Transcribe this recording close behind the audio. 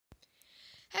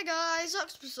Hey guys,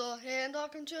 Octopusaur here and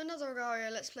welcome to another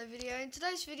Agar.io Let's Play video. In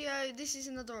today's video, this is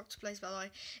another Octoplays by the way.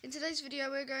 In today's video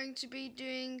we're going to be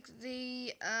doing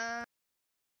the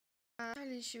what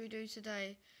challenge should we do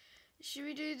today? Should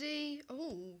we do the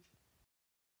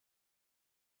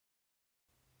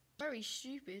very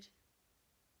stupid.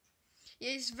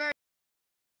 Yeah, it's very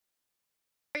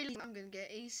I'm gonna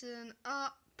get Ethan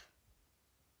up.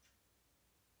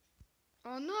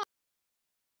 Oh no.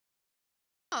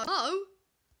 No,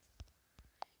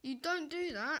 you don't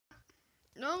do that.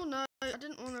 No, I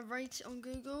didn't want to rate it on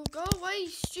Google. Go away,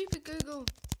 stupid Google.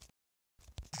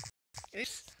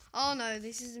 Oops. Oh no,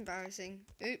 this is embarrassing.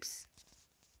 Oops.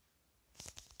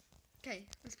 Okay,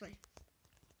 let's play.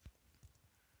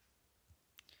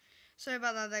 Sorry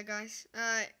about that there, guys.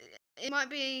 It might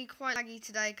be quite laggy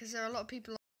today because there are a lot of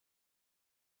people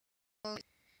on.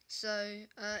 So,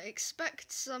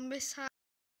 expect some mishaps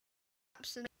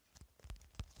and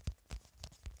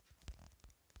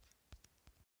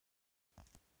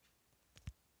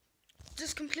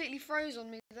just completely froze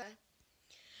on me there.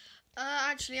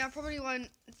 Actually, I probably won't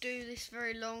do this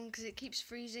very long because it keeps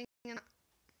freezing and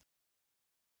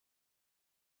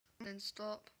then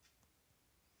stop.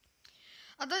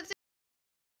 I don't think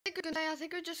we're gonna play. I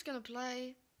think we're just gonna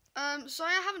play.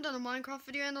 Sorry I haven't done a Minecraft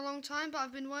video in a long time, but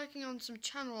I've been working on some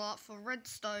channel art for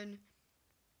Redstone.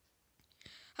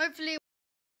 Hopefully,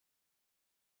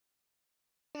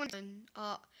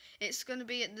 art. It's gonna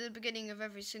be at the beginning of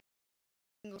every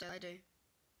single day I do.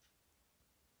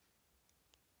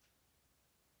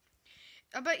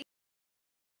 I bet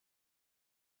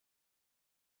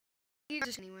you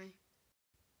just anyway.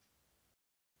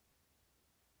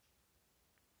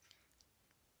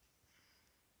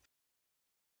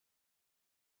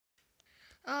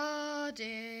 Oh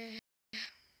dear.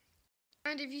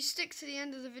 And if you stick to the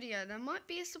end of the video, there might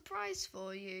be a surprise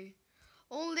for you.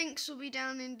 All links will be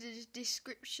down in the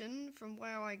description from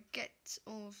where I get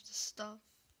all of the stuff.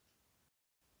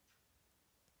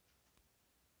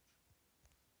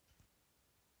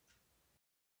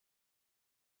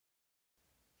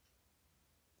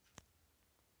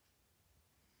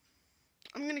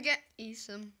 I'm gonna get you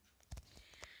some.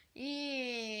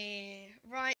 Yeah,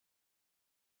 right.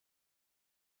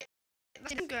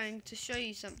 I'm going to show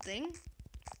you something.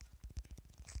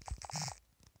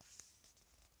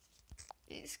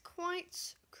 It's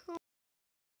quite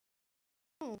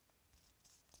cool.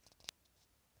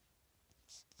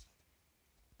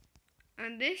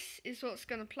 And this is what's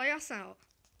going to play us out.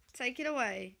 Take it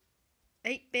away.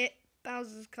 8-bit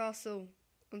Bowser's Castle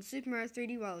on Super Mario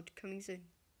 3D World, coming soon.